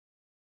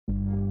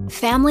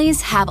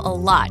Families have a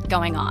lot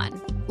going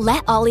on.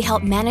 Let Ollie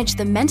help manage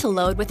the mental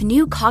load with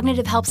new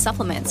cognitive help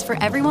supplements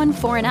for everyone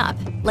 4 and up,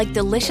 like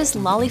delicious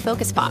Lolly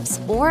Focus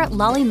Pops or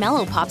Lolly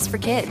Mellow Pops for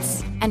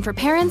kids. And for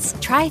parents,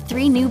 try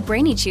 3 new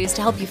Brainy Chews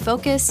to help you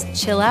focus,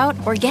 chill out,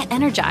 or get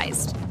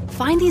energized.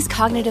 Find these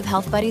cognitive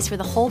health buddies for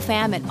the whole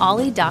fam at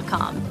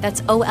ollie.com.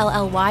 That's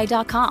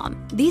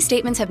OLLY.com. These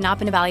statements have not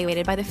been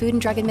evaluated by the Food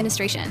and Drug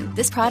Administration.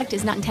 This product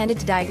is not intended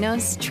to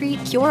diagnose,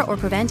 treat, cure, or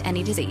prevent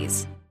any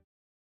disease.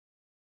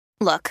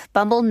 Look,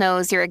 Bumble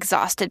knows you're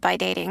exhausted by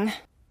dating.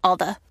 All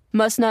the,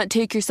 must not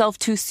take yourself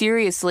too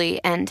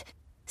seriously, and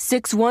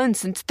 6'1"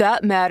 since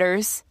that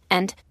matters,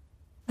 and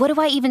what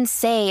do I even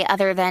say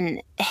other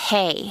than,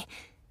 hey?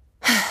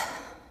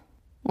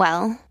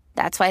 Well,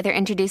 that's why they're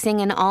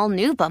introducing an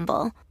all-new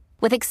Bumble,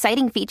 with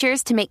exciting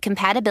features to make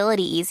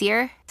compatibility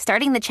easier,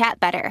 starting the chat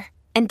better,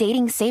 and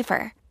dating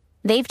safer.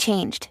 They've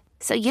changed,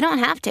 so you don't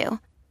have to.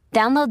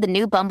 Download the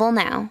new Bumble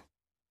now.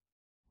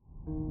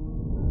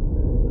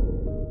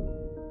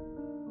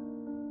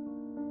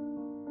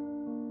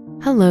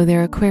 Hello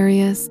there,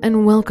 Aquarius,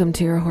 and welcome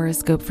to your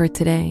horoscope for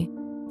today,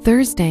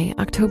 Thursday,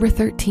 October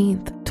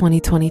 13th,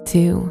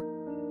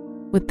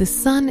 2022. With the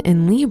sun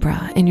in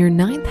Libra in your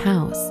 9th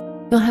house,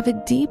 you'll have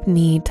a deep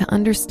need to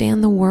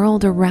understand the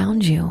world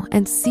around you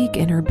and seek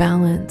inner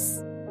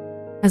balance.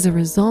 As a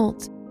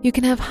result, you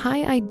can have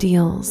high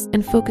ideals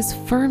and focus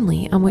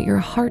firmly on what your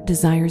heart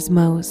desires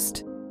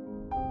most.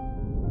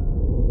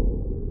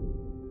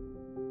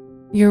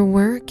 Your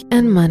work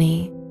and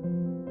money.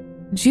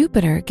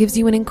 Jupiter gives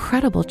you an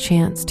incredible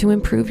chance to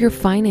improve your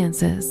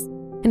finances,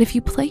 and if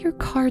you play your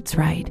cards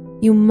right,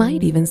 you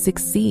might even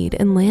succeed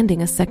in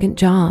landing a second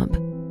job.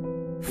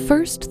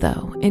 First,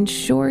 though,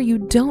 ensure you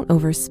don't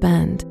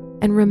overspend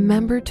and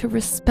remember to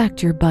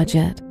respect your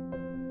budget.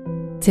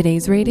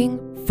 Today's rating,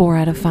 4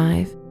 out of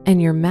 5,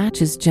 and your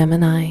match is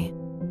Gemini.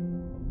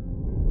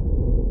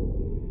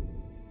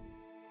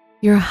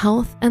 Your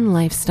health and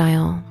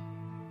lifestyle.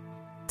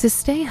 To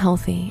stay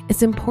healthy,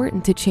 it's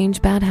important to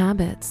change bad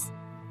habits.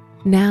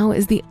 Now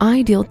is the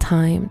ideal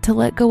time to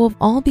let go of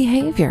all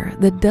behavior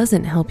that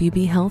doesn't help you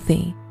be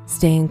healthy,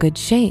 stay in good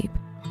shape,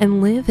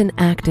 and live an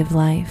active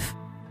life.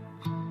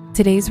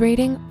 Today's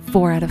rating,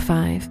 4 out of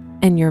 5,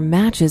 and your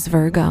match is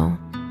Virgo.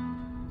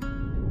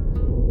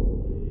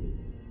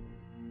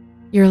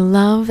 Your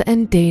love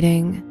and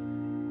dating.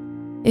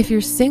 If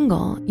you're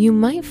single, you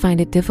might find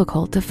it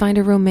difficult to find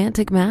a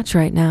romantic match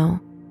right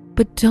now,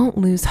 but don't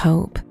lose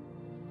hope.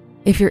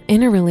 If you're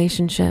in a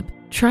relationship,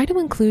 try to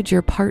include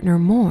your partner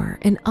more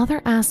in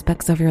other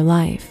aspects of your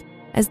life,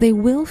 as they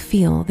will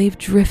feel they've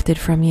drifted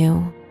from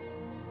you.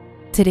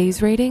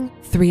 Today's rating,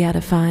 3 out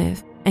of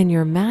 5, and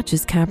your match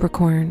is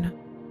Capricorn.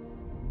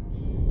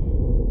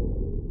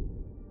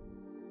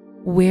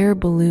 Wear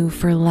blue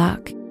for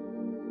luck.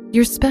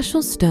 Your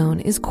special stone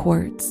is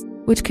quartz,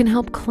 which can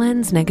help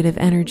cleanse negative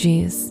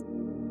energies.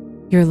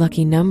 Your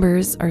lucky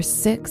numbers are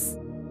 6,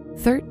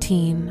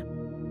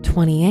 13,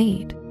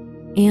 28,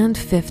 and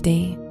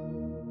 50.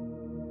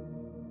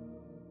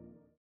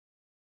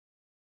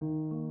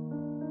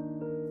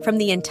 From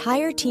the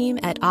entire team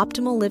at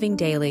Optimal Living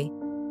Daily,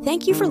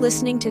 thank you for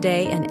listening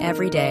today and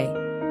every day.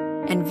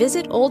 And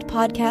visit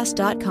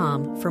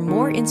oldpodcast.com for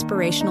more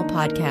inspirational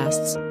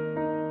podcasts.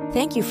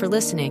 Thank you for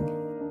listening.